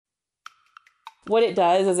What it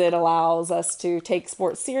does is it allows us to take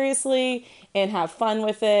sports seriously and have fun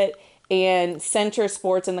with it and center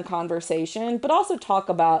sports in the conversation, but also talk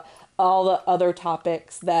about all the other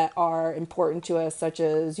topics that are important to us, such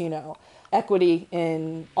as, equity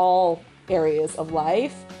in all areas of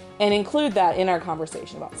life, and include that in our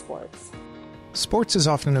conversation about sports. Sports is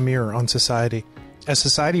often a mirror on society. As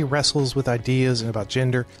society wrestles with ideas about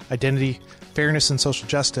gender, identity, fairness, and social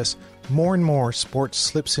justice, more and more sports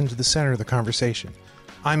slips into the center of the conversation.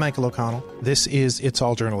 I'm Michael O'Connell. This is It's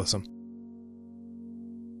All Journalism.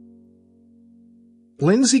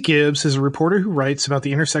 Lindsay Gibbs is a reporter who writes about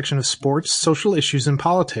the intersection of sports, social issues, and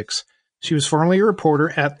politics. She was formerly a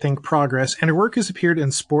reporter at Think Progress, and her work has appeared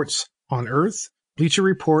in Sports on Earth, Bleacher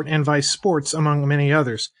Report, and Vice Sports, among many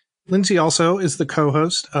others. Lindsay also is the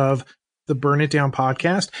co-host of the Burn It Down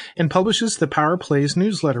podcast and publishes the Power Plays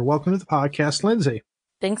newsletter. Welcome to the podcast, Lindsay.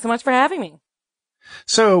 Thanks so much for having me.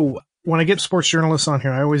 So, when I get sports journalists on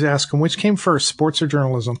here, I always ask them, which came first, sports or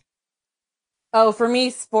journalism? Oh, for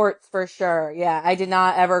me, sports for sure. Yeah, I did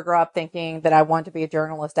not ever grow up thinking that I want to be a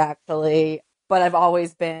journalist, actually, but I've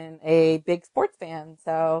always been a big sports fan,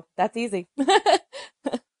 so that's easy.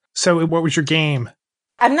 So, what was your game?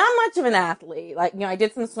 I'm not much of an athlete. I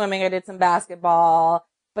did some swimming, I did some basketball,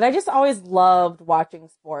 but I just always loved watching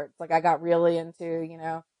sports. I got really into,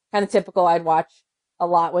 kind of typical. I'd watch a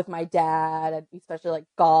lot with my dad, especially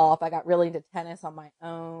golf. I got really into tennis on my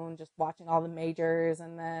own, just watching all the majors,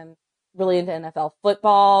 and then really into NFL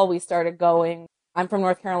football. We started going. I'm from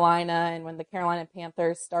North Carolina, and when the Carolina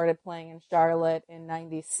Panthers started playing in Charlotte in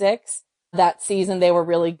 '96, that season they were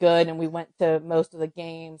really good, and we went to most of the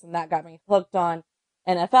games, and that got me hooked on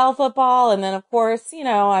NFL football. And then, of course,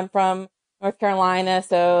 I'm from North Carolina,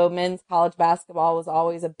 so men's college basketball was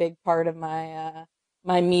always a big part of my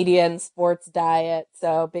my media and sports diet.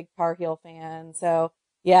 So big Tar Heel fan. So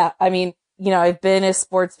yeah, I've been a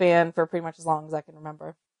sports fan for pretty much as long as I can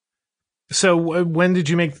remember. So when did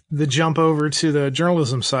you make the jump over to the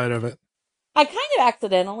journalism side of it? I kind of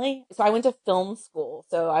accidentally. So I went to film school.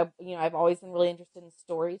 So I've always been really interested in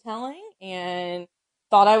storytelling and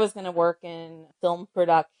thought I was going to work in film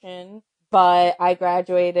production, but I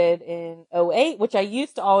graduated in '08, which I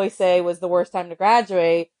used to always say was the worst time to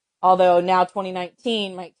graduate. Although now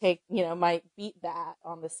 2019 might beat that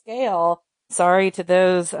on the scale. Sorry to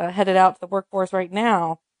those headed out to the workforce right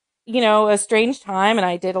now. A strange time, and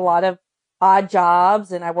I did a lot of odd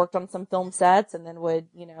jobs, and I worked on some film sets, and then would,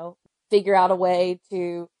 figure out a way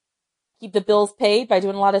to keep the bills paid by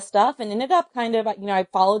doing a lot of stuff, and ended up I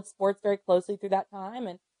followed sports very closely through that time,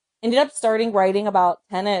 and ended up starting writing about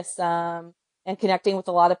tennis, and connecting with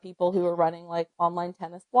a lot of people who were running online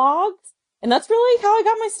tennis blogs. And that's really how I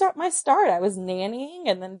got my start. I was nannying,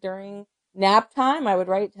 and then during nap time, I would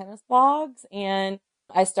write tennis blogs, and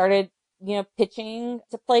I started, pitching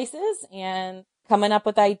to places and coming up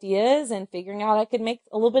with ideas and figuring out I could make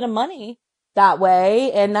a little bit of money that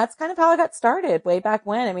way. And that's kind of how I got started way back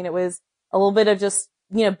when. It was a little bit of just,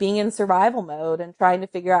 being in survival mode and trying to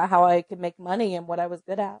figure out how I could make money and what I was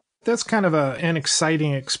good at. That's kind of an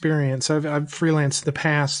exciting experience. I've freelanced in the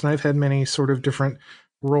past, and I've had many sort of different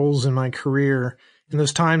roles in my career. And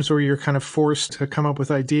those times where you're kind of forced to come up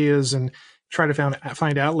with ideas and try to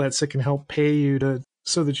find outlets that can help pay you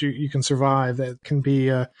so that you can survive. That can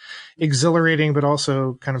be exhilarating, but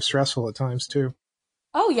also kind of stressful at times too.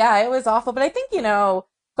 Oh yeah, it was awful. But I think,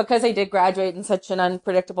 because I did graduate in such an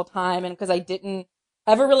unpredictable time, and because I didn't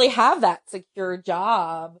ever really have that secure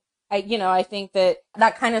job, I think that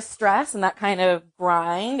kind of stress and that kind of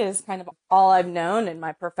grind is kind of all I've known in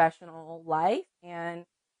my professional life, and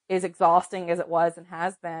as exhausting as it was and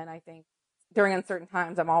has been. I think during uncertain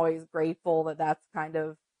times, I'm always grateful that that's kind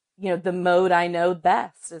of, the mode I know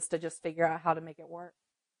best, is to just figure out how to make it work.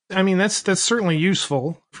 That's certainly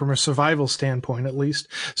useful from a survival standpoint, at least.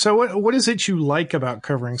 So what is it you like about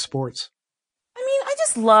covering sports? I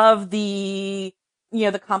just love the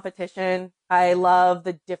competition. I love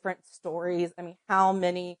the different stories. How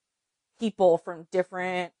many people from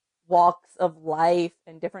different walks of life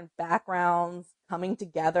and different backgrounds coming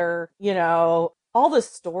together, all the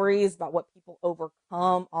stories about what people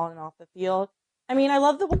overcome on and off the field. I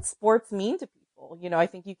love what sports mean to people. I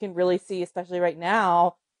think you can really see, especially right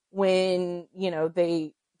now, when,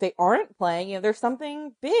 they aren't playing, there's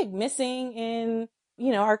something big missing in,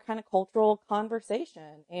 our kind of cultural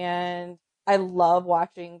conversation. And I love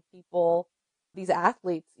watching people, these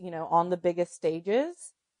athletes, on the biggest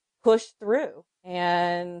stages, push through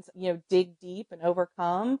and, dig deep and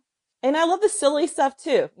overcome. And I love the silly stuff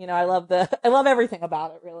too. I love everything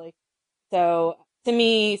about it, really. So to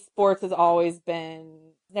me, sports has always been,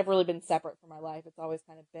 never really been separate from my life. It's always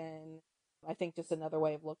kind of been I think just another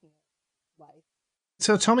way of looking at life.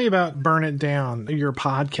 So tell me about Burn It Down, your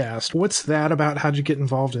podcast. What's that about? How'd you get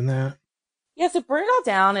involved in that? Yeah, so Burn It All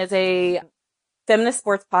Down is a feminist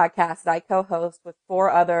sports podcast that I co-host with 4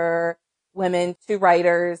 other women, 2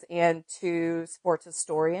 writers and 2 sports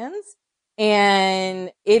historians.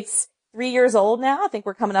 And it's 3 years old now. I think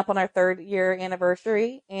we're coming up on our 3rd-year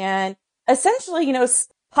anniversary. And essentially,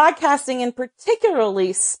 podcasting and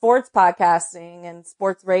particularly sports podcasting and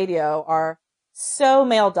sports radio are so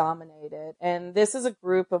male dominated. And this is a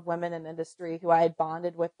group of women in industry who I had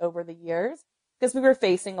bonded with over the years because we were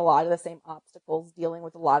facing a lot of the same obstacles, dealing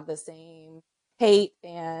with a lot of the same hate,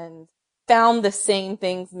 and found the same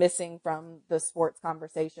things missing from the sports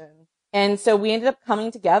conversation. And so we ended up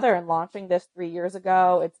coming together and launching this 3 years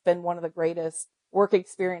ago. It's been one of the greatest work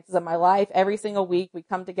experiences of my life. Every single week we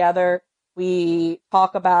come together. We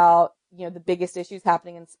talk about, the biggest issues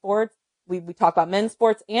happening in sports. We talk about men's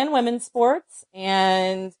sports and women's sports,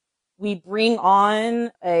 and we bring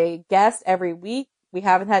on a guest every week. We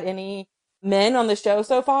haven't had any men on the show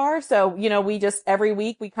so far. So, we just every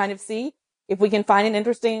week we kind of see if we can find an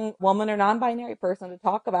interesting woman or non-binary person to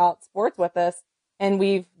talk about sports with us. And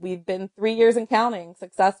we've been 3 years and counting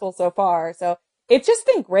successful so far. So it's just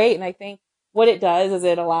been great. And I think what it does is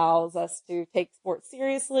it allows us to take sports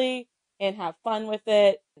seriously and have fun with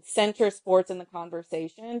it, center sports in the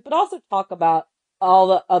conversation, but also talk about all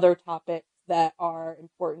the other topics that are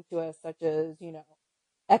important to us, such as,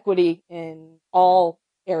 equity in all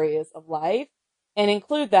areas of life, and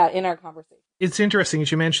include that in our conversation. It's interesting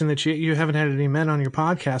that you mentioned that you haven't had any men on your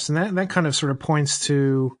podcast, and that kind of sort of points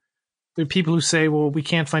to the people who say, well, we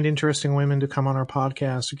can't find interesting women to come on our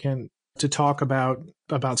podcast, we can't to talk about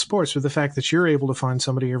sports. But the fact that you're able to find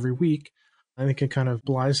somebody every week, I think it kind of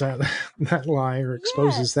belies that lie or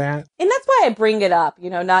exposes that. And that's why I bring it up,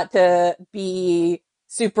 not to be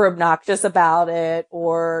super obnoxious about it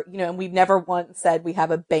or, and we've never once said we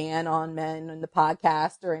have a ban on men in the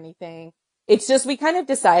podcast or anything. It's just we kind of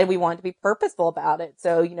decided we wanted to be purposeful about it.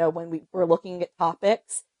 So, when we were looking at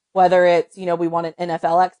topics, whether it's, we want an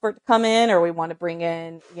NFL expert to come in or we want to bring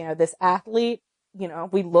in, this athlete,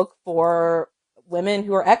 we look for women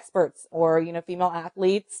who are experts or, female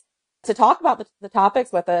athletes to talk about the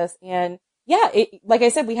topics with us. And yeah, like I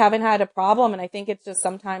said, we haven't had a problem. And I think it's just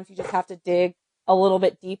sometimes you just have to dig a little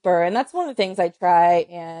bit deeper. And that's one of the things I try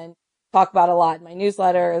and talk about a lot in my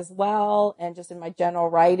newsletter as well. And just in my general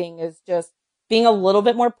writing is just being a little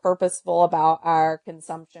bit more purposeful about our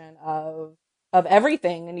consumption of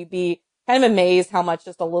everything. And you'd be kind of amazed how much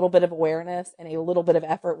just a little bit of awareness and a little bit of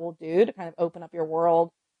effort will do to kind of open up your world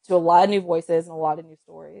to a lot of new voices and a lot of new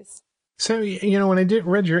stories. So, when I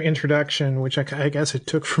read your introduction, which I guess I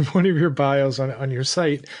took from one of your bios on your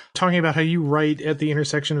site, talking about how you write at the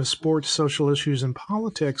intersection of sports, social issues, and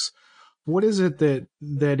politics, what is it that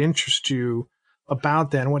interests you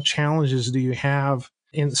about that? And what challenges do you have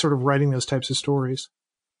in sort of writing those types of stories?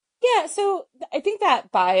 Yeah, so I think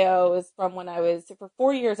that bio is from when for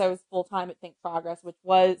 4 years, I was full-time at Think Progress, which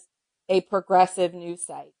was a progressive news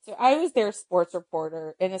site. So I was their sports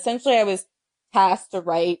reporter, and essentially I was tasked to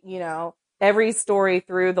write, every story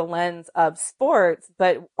through the lens of sports,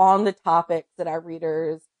 but on the topics that our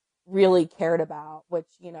readers really cared about, which,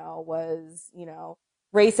 was,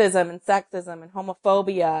 racism and sexism and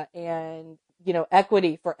homophobia and,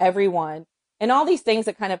 equity for everyone. And all these things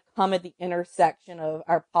that kind of come at the intersection of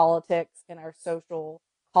our politics and our social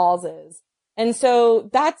causes. And so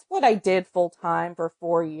that's what I did full time for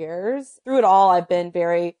 4 years. Through it all, I've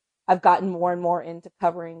gotten more and more into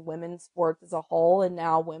covering women's sports as a whole. And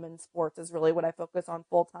now women's sports is really what I focus on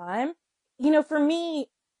full time. For me,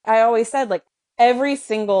 I always said like every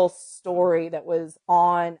single story that was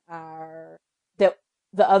on that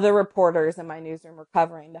the other reporters in my newsroom were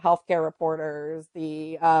covering, the healthcare reporters,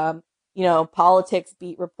 the, politics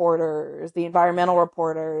beat reporters, the environmental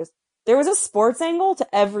reporters, there was a sports angle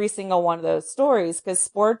to every single one of those stories because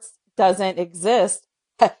sports doesn't exist.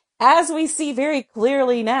 As we see very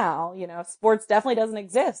clearly now, sports definitely doesn't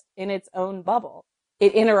exist in its own bubble.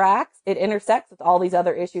 It intersects with all these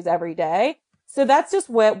other issues every day. So that's just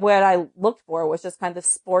what I looked for was just kind of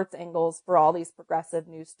sports angles for all these progressive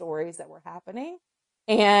news stories that were happening.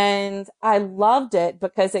 And I loved it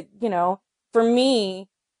because it, for me,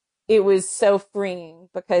 it was so freeing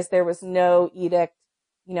because there was no edict.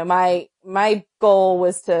 My goal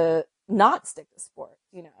was to not stick to sports.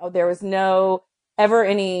 There was no ever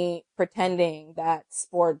any pretending that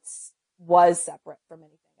sports was separate from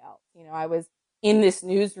anything else. I was in this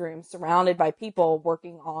newsroom surrounded by people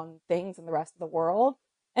working on things in the rest of the world.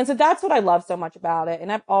 And so that's what I love so much about it.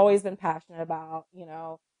 And I've always been passionate about,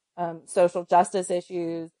 social justice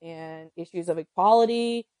issues and issues of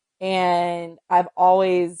equality. And I've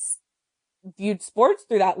always viewed sports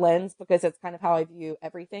through that lens because it's kind of how I view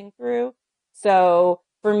everything through. So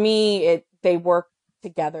for me, they work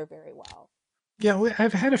together very well. Yeah,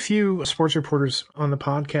 I've had a few sports reporters on the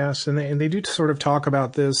podcast, and they do sort of talk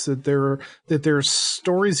about this, that there are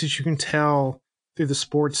stories that you can tell through the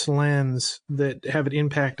sports lens that have an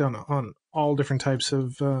impact on all different types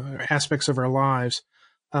of aspects of our lives.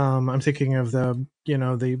 I'm thinking of the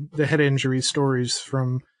head injury stories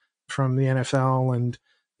from the NFL, and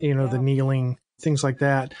the Yeah. kneeling, things like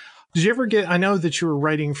that. Did you ever get? I know that you were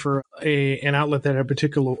writing for an outlet that had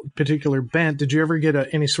a particular bent. Did you ever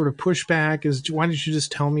get any sort of pushback? Why didn't you just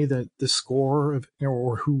tell me the score of,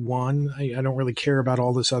 or who won? I don't really care about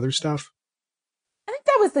all this other stuff. I think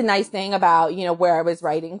that was the nice thing about, where I was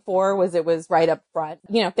writing for was it was right up front.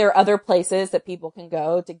 There are other places that people can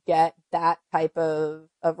go to get that type of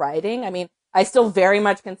writing. I mean, I still very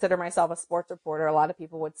much consider myself a sports reporter. A lot of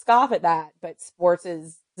people would scoff at that, but sports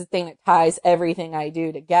is the thing that ties everything I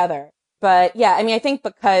do together. But yeah, I mean, I think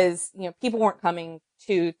because, people weren't coming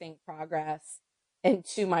to Think Progress and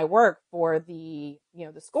to my work for the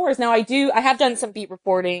scores. Now I have done some beat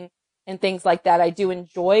reporting and things like that. I do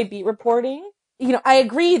enjoy beat reporting. I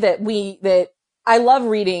agree that I love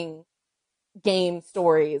reading game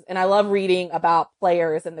stories and I love reading about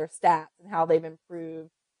players and their stats and how they've improved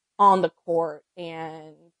on the court.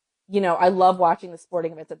 And, I love watching the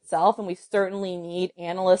sporting events itself. And we certainly need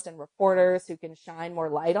analysts and reporters who can shine more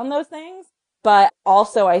light on those things. But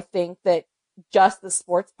also I think that just the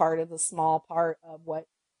sports part is a small part of what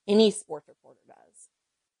any sports reporter does.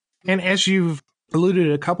 And as you've alluded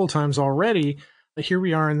a couple times already, here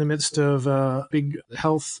we are in the midst of a big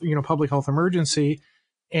public health emergency,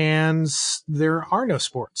 and there are no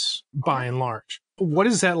sports by and large. What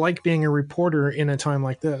is that like being a reporter in a time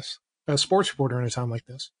like this? A sports reporter in a time like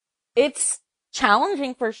this? It's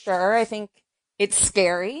challenging for sure. I think it's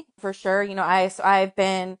scary for sure. I've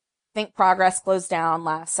been, Think Progress closed down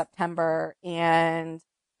last September, and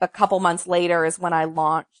a couple months later is when I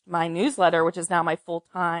launched my newsletter, which is now my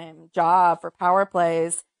full-time job for Power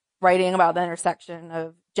Plays, writing about the intersection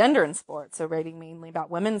of gender in sports. So writing mainly about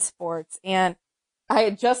women's sports. And I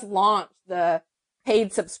had just launched the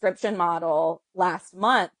paid subscription model last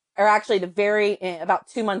month, or actually about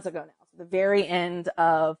 2 months ago now. So the very end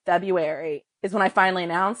of February is when I finally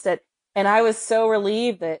announced it. And I was so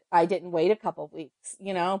relieved that I didn't wait a couple of weeks,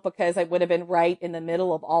 because I would have been right in the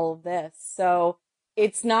middle of all of this. So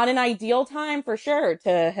it's not an ideal time for sure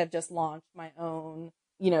to have just launched my own,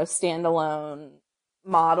 standalone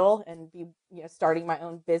model and be, starting my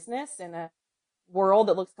own business in a world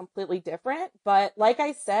that looks completely different. But like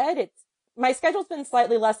I said, my schedule's been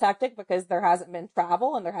slightly less hectic because there hasn't been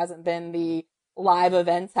travel and there hasn't been the live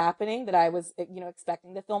events happening that I was,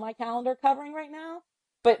 expecting to fill my calendar covering right now.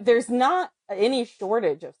 But there's not any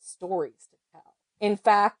shortage of stories to tell. In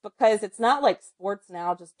fact, because it's not like sports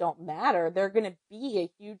now just don't matter, they're going to be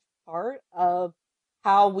a huge part of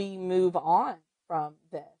how we move on from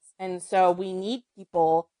this. And so we need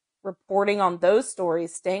people reporting on those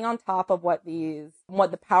stories, staying on top of what the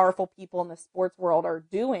powerful people in the sports world are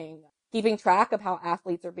doing, keeping track of how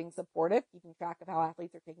athletes are being supported, keeping track of how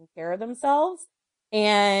athletes are taking care of themselves,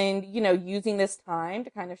 and, using this time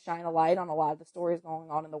to kind of shine a light on a lot of the stories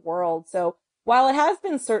going on in the world. So while it has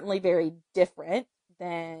been certainly very different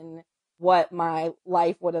than what my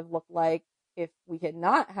life would have looked like if we had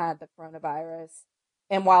not had the coronavirus,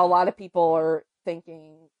 and while a lot of people are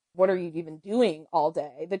thinking, what are you even doing all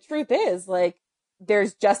day? The truth is,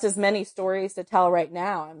 there's just as many stories to tell right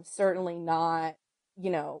now. I'm certainly not,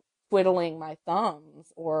 twiddling my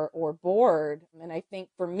thumbs or bored. And I think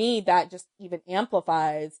for me, that just even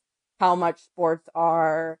amplifies how much sports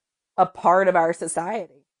are a part of our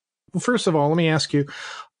society. Well, first of all, let me ask you,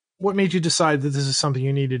 what made you decide that this is something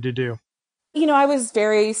you needed to do? I was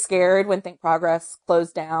very scared when Think Progress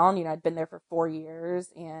closed down. I'd been there for 4 years,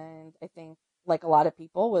 and I think, like a lot of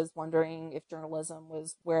people, was wondering if journalism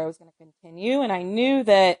was where I was going to continue. And I knew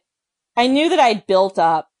that I'd built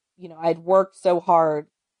up, I'd worked so hard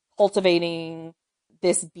cultivating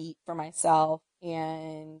this beat for myself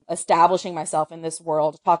and establishing myself in this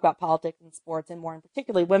world to talk about politics and sports, and more in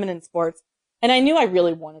particularly women in sports. And I knew I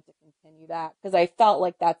really wanted to continue that because I felt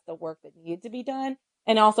like that's the work that needed to be done.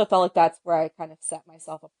 And I also felt like that's where I kind of set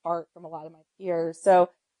myself apart from a lot of my peers. So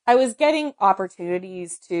I was getting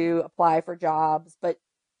opportunities to apply for jobs, but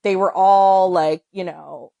they were all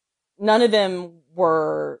none of them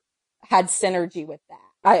had synergy with that.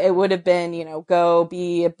 It would have been, go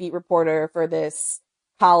be a beat reporter for this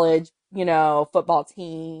college, football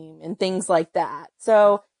team and things like that.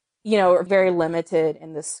 So are very limited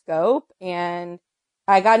in the scope. And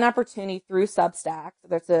I got an opportunity through Substack.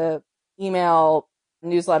 That's a email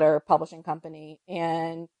newsletter publishing company.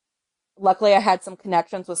 And luckily I had some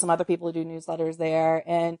connections with some other people who do newsletters there.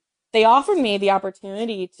 And they offered me the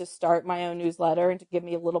opportunity to start my own newsletter and to give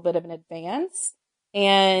me a little bit of an advance.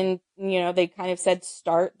 And, they kind of said,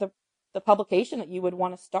 start the publication that you would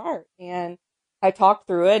want to start. And I talked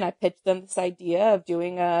through it and I pitched them this idea of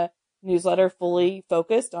doing a newsletter fully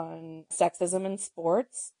focused on sexism in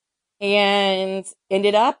sports, and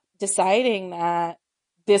ended up deciding that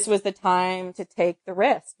this was the time to take the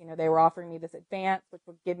risk. They were offering me this advance, which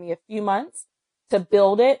would give me a few months to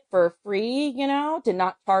build it for free, to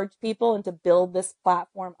not charge people and to build this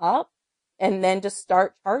platform up, and then to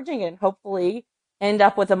start charging it and hopefully end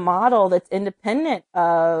up with a model that's independent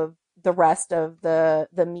of the rest of the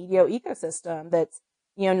media ecosystem, that's,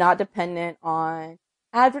 not dependent on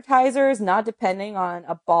advertisers, not depending on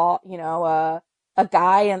a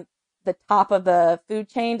guy in the top of the food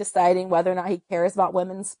chain deciding whether or not he cares about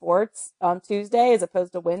women's sports on Tuesday as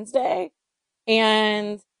opposed to Wednesday.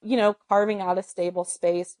 And, carving out a stable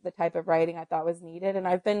space for the type of writing I thought was needed. And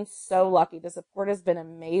I've been so lucky. The support has been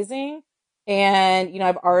amazing. And,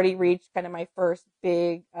 I've already reached kind of my first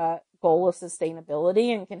big, goal of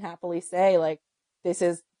sustainability, and can happily say, like, this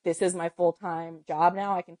is my full-time job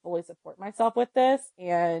now. I can fully support myself with this.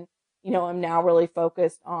 And, I'm now really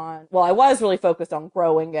focused on, I was really focused on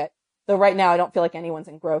growing it. So right now I don't feel like anyone's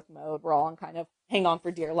in growth mode. We're all in kind of hang on for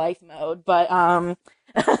dear life mode. But,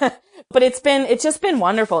 but it's just been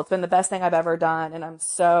wonderful. It's been the best thing I've ever done. And I'm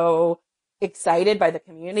so excited by the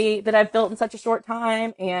community that I've built in such a short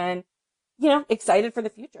time, and, excited for the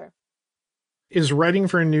future. Is writing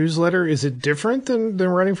for a newsletter, is it different than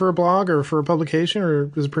writing for a blog or for a publication,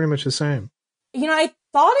 or is it pretty much the same? I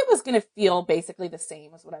thought it was going to feel basically the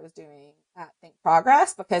same as what I was doing at Think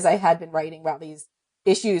Progress, because I had been writing about these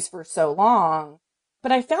issues for so long,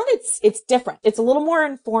 but I found it's different. It's a little more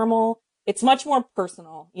informal. It's much more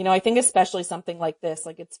personal. I think especially something like this,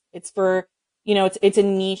 like it's for, it's a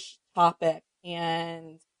niche topic,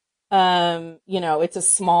 and, it's a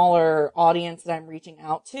smaller audience that I'm reaching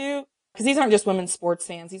out to, because these aren't just women's sports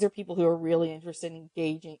fans. These are people who are really interested in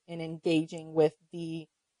engaging with the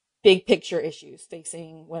big picture issues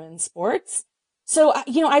facing women's sports. So,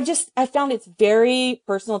 I found it's very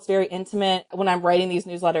personal. It's very intimate. When I'm writing these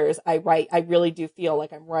newsletters, I really do feel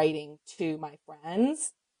like I'm writing to my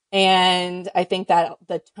friends. And I think that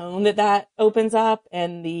the tone that opens up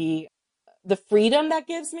and the freedom that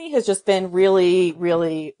gives me has just been really,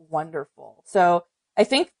 really wonderful. So I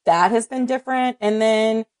think that has been different. And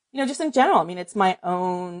then, just in general, it's my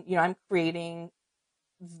own, I'm creating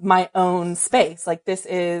my own space. Like, this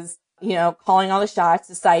is, calling all the shots,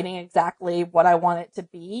 deciding exactly what I want it to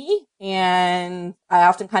be. And I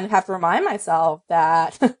often kind of have to remind myself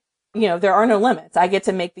that, there are no limits. I get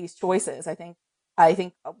to make these choices. I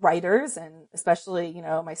think writers, and especially,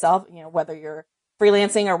 myself, whether you're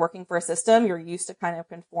freelancing or working for a system, you're used to kind of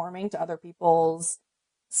conforming to other people's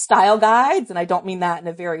style guides. And I don't mean that in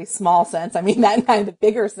a very small sense. I mean that in kind of the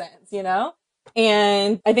bigger sense,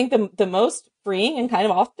 And I think the most freeing and kind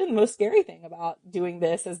of often the most scary thing about doing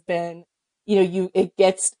this has been,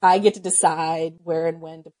 I get to decide where and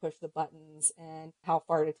when to push the buttons and how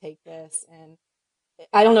far to take this. And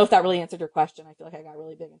I don't know if that really answered your question. I feel like I got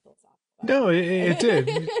really big and philosophical. No, it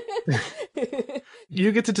did.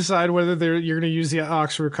 You get to decide whether you're going to use the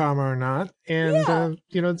Oxford comma or not, and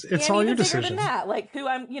it's all your decision. Than that, like who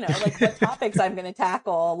I'm, like what topics I'm going to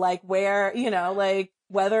tackle, like where, like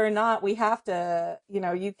whether or not we have to,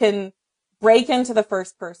 you can break into the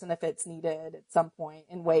first person if it's needed at some point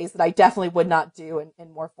in ways that I definitely would not do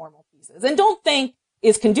in more formal pieces, and don't think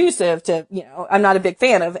is conducive to, I'm not a big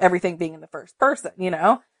fan of everything being in the first person,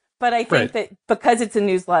 but I think that because it's a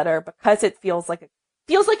newsletter, because it feels like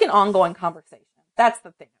an ongoing conversation. That's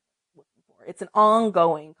the thing I'm looking for. It's an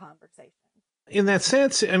ongoing conversation. In that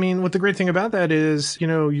sense, what the great thing about that is,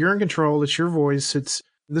 you're in control. It's your voice. This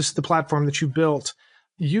is the platform that you built.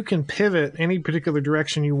 You can pivot any particular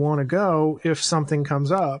direction you want to go if something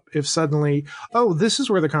comes up. If suddenly, this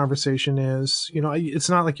is where the conversation is. It's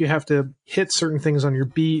not like you have to hit certain things on your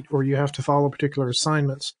beat or you have to follow particular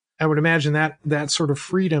assignments. I would imagine that sort of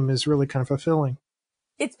freedom is really kind of fulfilling.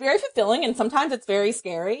 It's very fulfilling, and sometimes it's very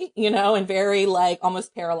scary, and very like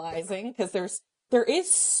almost paralyzing, because there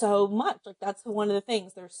is so much. Like, that's one of the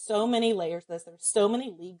things. There's so many layers to this. There's so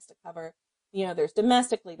many leagues to cover. There's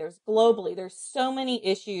domestically, there's globally, there's so many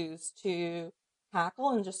issues to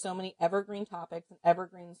tackle, and just so many evergreen topics and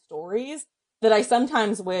evergreen stories that I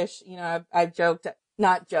sometimes wish, I've joked,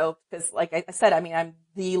 not joke because like I said, I mean, I'm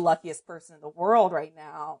the luckiest person in the world right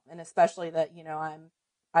now. And especially that,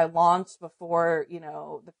 I launched before,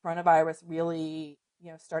 the coronavirus really,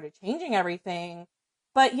 started changing everything.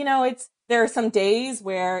 But, there are some days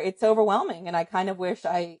where it's overwhelming and I kind of wish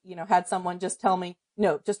I, had someone just tell me,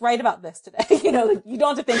 no, just write about this today. Like, you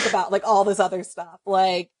don't have to think about like all this other stuff.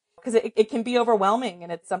 Like, cause it can be overwhelming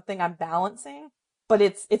and it's something I'm balancing, but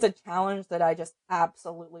it's a challenge that I just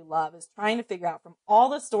absolutely love is trying to figure out from all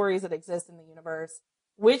the stories that exist in the universe,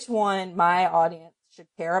 which one my audience should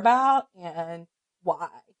care about and why.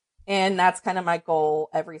 And that's kind of my goal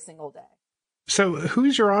every single day. So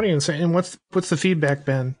who's your audience and what's the feedback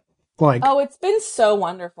been like? Oh, it's been so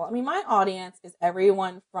wonderful. I mean, my audience is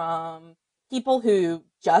everyone from people who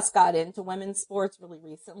just got into women's sports really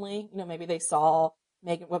recently. Maybe they saw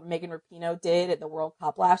what Megan Rapinoe did at the World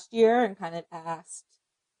Cup last year and kind of asked,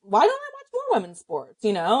 why don't I watch more women's sports,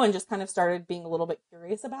 and just kind of started being a little bit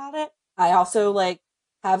curious about it. I also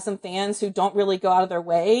have some fans who don't really go out of their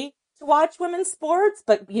way to watch women's sports,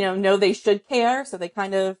 but, know they should care. So they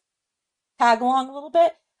kind of tag along a little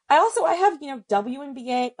bit. I have,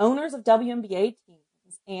 WNBA owners of WNBA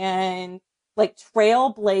teams and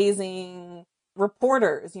trailblazing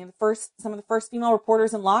reporters, some of the first female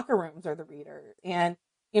reporters in locker rooms are the readers. And,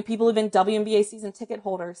 people who've been WNBA season ticket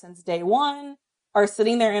holders since day one are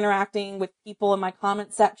sitting there interacting with people in my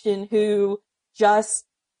comment section who just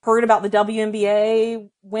heard about the WNBA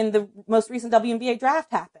when the most recent WNBA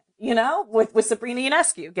draft happened, with Sabrina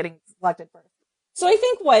Ionescu getting selected first. So I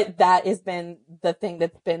think what that has been the thing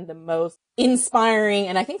that's been the most inspiring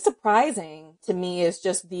and I think surprising to me is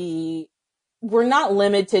just we're not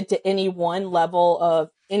limited to any one level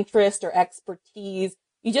of interest or expertise.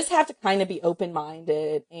 You just have to kind of be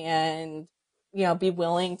open-minded and, be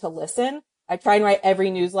willing to listen. I try and write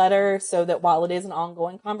every newsletter so that while it is an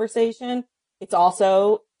ongoing conversation, it's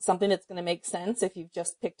also something that's going to make sense if you've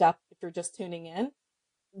just picked up, if you're just tuning in.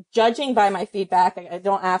 Judging by my feedback, I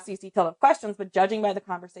don't ask these detailed questions, but judging by the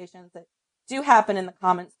conversations that do happen in the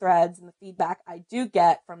comments threads and the feedback I do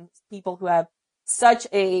get from people who have such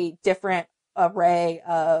a different array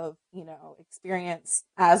of, experience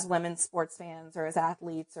as women's sports fans or as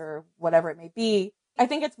athletes or whatever it may be, I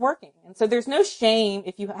think it's working. And so there's no shame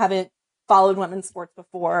if you haven't followed women's sports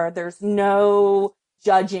before. There's no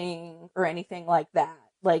judging or anything like that.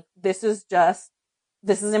 Like, this is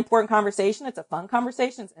an important conversation. It's a fun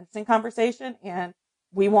conversation. It's an interesting conversation. And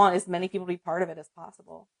we want as many people to be part of it as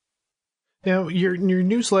possible. Now, your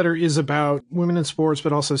newsletter is about women in sports,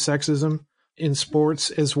 but also sexism in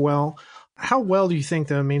sports as well. How well do you think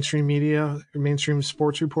the mainstream media or mainstream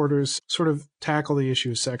sports reporters sort of tackle the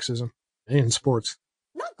issue of sexism in sports?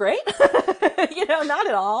 Not great. Not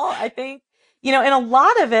at all. I think, and a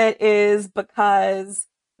lot of it is because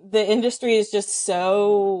the industry is just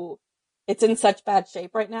it's in such bad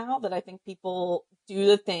shape right now that I think people do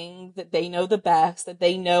the thing that they know the best, that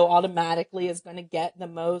they know automatically is going to get the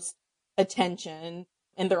most attention.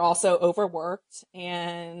 And they're also overworked.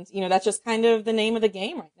 And, that's just kind of the name of the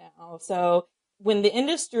game right now. So when the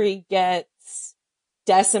industry gets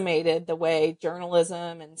decimated the way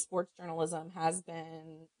journalism and sports journalism has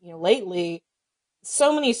been, lately,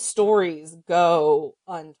 so many stories go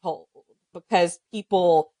untold because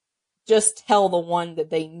people just tell the one that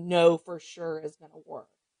they know for sure is going to work.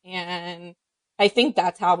 And I think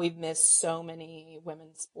that's how we've missed so many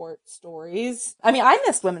women's sports stories. I mean, I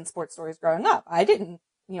missed women's sports stories growing up. I didn't,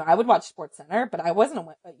 I would watch SportsCenter, but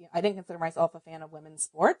I didn't consider myself a fan of women's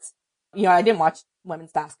sports. I didn't watch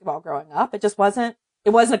women's basketball growing up. It wasn't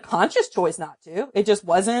a conscious choice not to. It just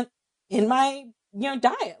wasn't in my,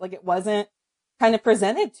 diet. Like, it wasn't kind of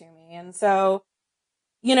presented to me. And so,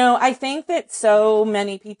 I think that so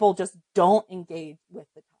many people just don't engage with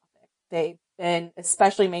the topic. And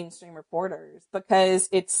especially mainstream reporters, because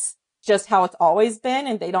it's just how it's always been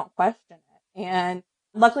and they don't question it. And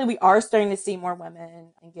luckily we are starting to see more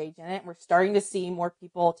women engage in it. We're starting to see more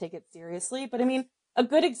people take it seriously. But I mean, a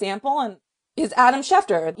good example is Adam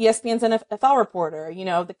Schefter, ESPN's NFL reporter.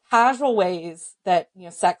 The casual ways that,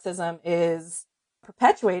 sexism is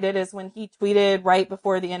perpetuated is when he tweeted right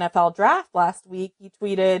before the NFL draft last week. He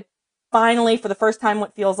tweeted, finally, for the first time,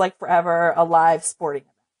 what feels like forever, a live sporting event.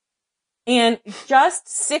 And just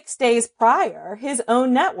 6 days prior, his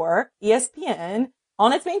own network, ESPN,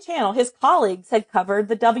 on its main channel, his colleagues had covered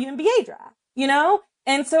the WNBA draft,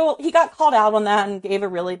 And so he got called out on that and gave a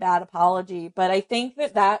really bad apology. But I think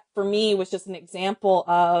that for me was just an example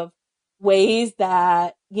of ways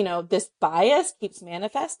that, this bias keeps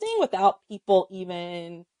manifesting without people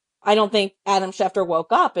even, I don't think Adam Schefter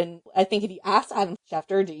woke up. And I think if you asked Adam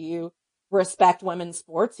Schefter, do you respect women's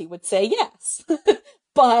sports, he would say yes.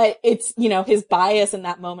 But it's, his bias in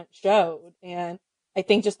that moment showed. And I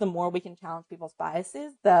think just the more we can challenge people's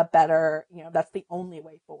biases, the better, that's the only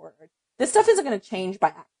way forward. This stuff isn't going to change by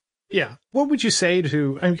accident. Yeah. What would you say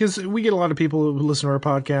to, because we get a lot of people who listen to our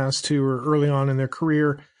podcast who are early on in their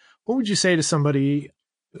career. What would you say to somebody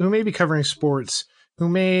who may be covering sports, who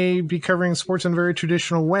may be covering sports in a very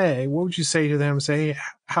traditional way? What would you say to them, say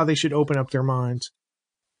how they should open up their minds?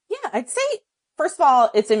 Yeah, I'd say, first of all,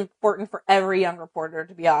 it's important for every young reporter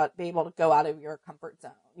to be able to go out of your comfort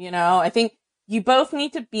zone. I think you both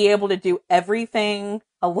need to be able to do everything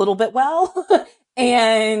a little bit well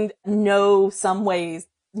and know some ways,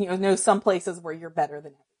 know some places where you're better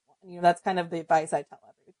than everyone. That's kind of the advice I tell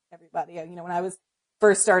everybody. When I was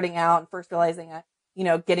first starting out and first realizing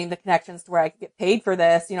getting the connections to where I could get paid for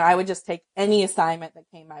this, I would just take any assignment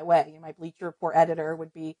that came my way. My Bleacher Report editor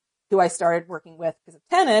would be who I started working with because of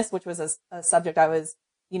tennis, which was a subject I was,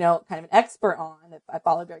 kind of an expert on that I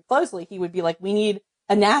followed very closely. He would be like, we need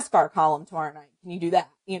a NASCAR column tomorrow night. Can you do that?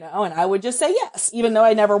 And I would just say yes, even though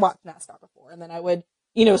I never watched NASCAR before. And then I would,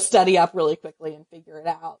 study up really quickly and figure it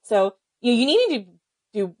out. So, you need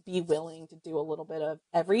to be willing to do a little bit of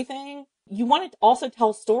everything. You want to also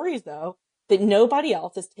tell stories though, that nobody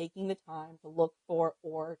else is taking the time to look for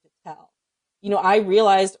or to tell. I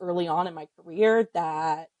realized early on in my career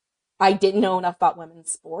that I didn't know enough about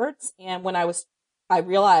women's sports. And when I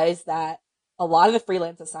realized that a lot of the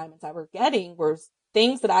freelance assignments I were getting were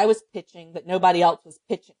things that I was pitching that nobody else was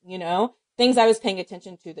pitching, things I was paying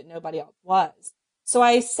attention to that nobody else was. So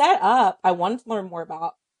I wanted to learn more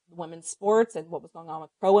about women's sports and what was going on with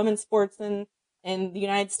pro women's sports in the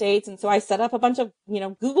United States. And so I set up a bunch of,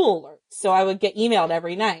 Google alerts. So I would get emailed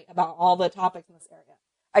every night about all the topics in this area.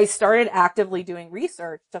 I started actively doing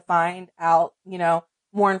research to find out,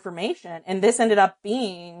 more information. And this ended up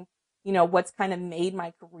being, what's kind of made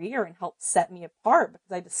my career and helped set me apart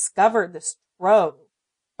because I discovered this trove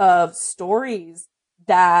of stories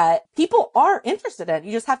that people are interested in.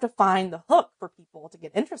 You just have to find the hook for people to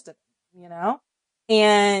get interested in,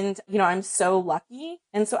 And, I'm so lucky.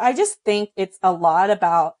 And so I just think it's a lot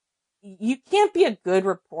about, you can't be a good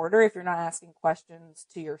reporter if you're not asking questions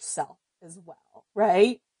to yourself as well,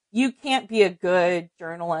 right? You can't be a good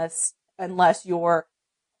journalist unless you're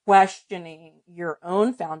questioning your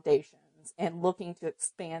own foundations and looking to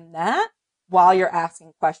expand that while you're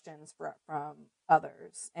asking questions from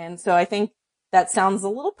others. And so I think that sounds a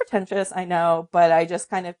little pretentious, I know, but I just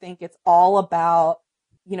kind of think it's all about,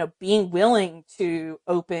 being willing to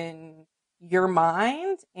open your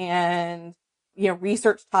mind and,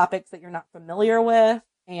 research topics that you're not familiar with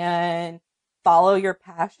and follow your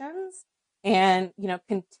passions and,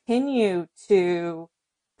 continue to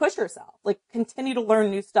push yourself, continue to learn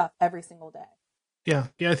new stuff every single day. Yeah,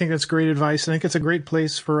 I think that's great advice. I think it's a great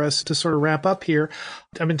place for us to sort of wrap up here.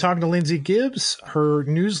 I've been talking to Lindsay Gibbs. Her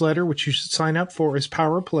newsletter, which you should sign up for, is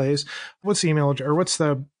Power Plays. What's the email or what's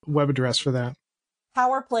the web address for that?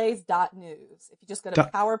 Powerplays.news. If you just go to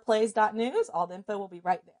powerplays.news, all the info will be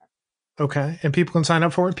right there. Okay. And people can sign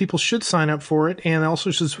up for it. People should sign up for it and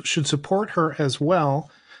also should support her as well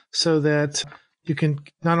so that you can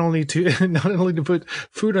not only to put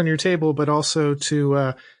food on your table, but also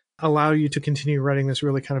to allow you to continue writing this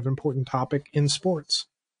really kind of important topic in sports.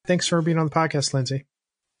 Thanks for being on the podcast, Lindsay.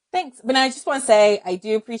 Thanks. But I just want to say I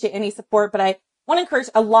do appreciate any support, but I want to encourage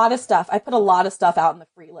a lot of stuff. I put a lot of stuff out in the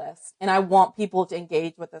free list and I want people to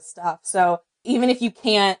engage with this stuff. So even if you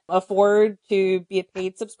can't afford to be a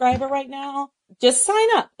paid subscriber right now, just sign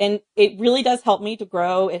up. And it really does help me to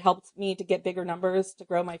grow. It helps me to get bigger numbers, to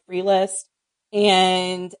grow my free list.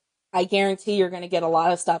 And I guarantee you're going to get a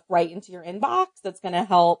lot of stuff right into your inbox that's going to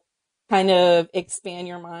help kind of expand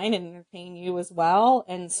your mind and entertain you as well.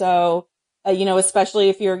 And so, especially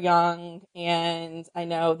if you're young, and I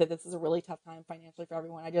know that this is a really tough time financially for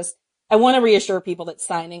everyone. I want to reassure people that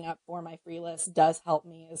signing up for my free list does help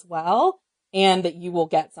me as well, and that you will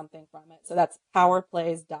get something from it. So that's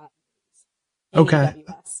powerplays.news. Okay.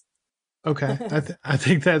 Okay. I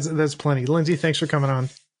think that's plenty. Lindsay, thanks for coming on.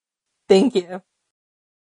 Thank you.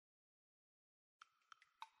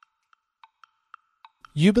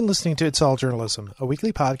 You've been listening to It's All Journalism, a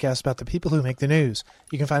weekly podcast about the people who make the news.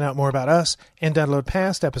 You can find out more about us and download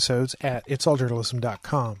past episodes at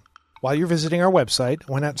itsalljournalism.com. While you're visiting our website,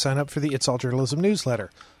 why not sign up for the It's All Journalism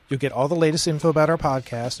newsletter? You'll get all the latest info about our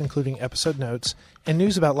podcast, including episode notes and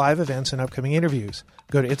news about live events and upcoming interviews.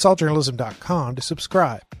 Go to itsalljournalism.com to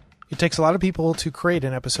subscribe. It takes a lot of people to create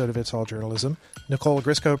an episode of It's All Journalism. Nicole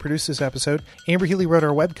Grisco produced this episode. Amber Healy wrote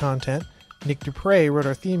our web content. Nick Dupre wrote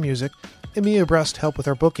our theme music. Emilia Brust helped with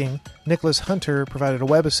our booking, Nicholas Hunter provided a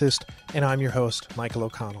web assist, and I'm your host, Michael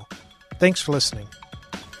O'Connell. Thanks for listening.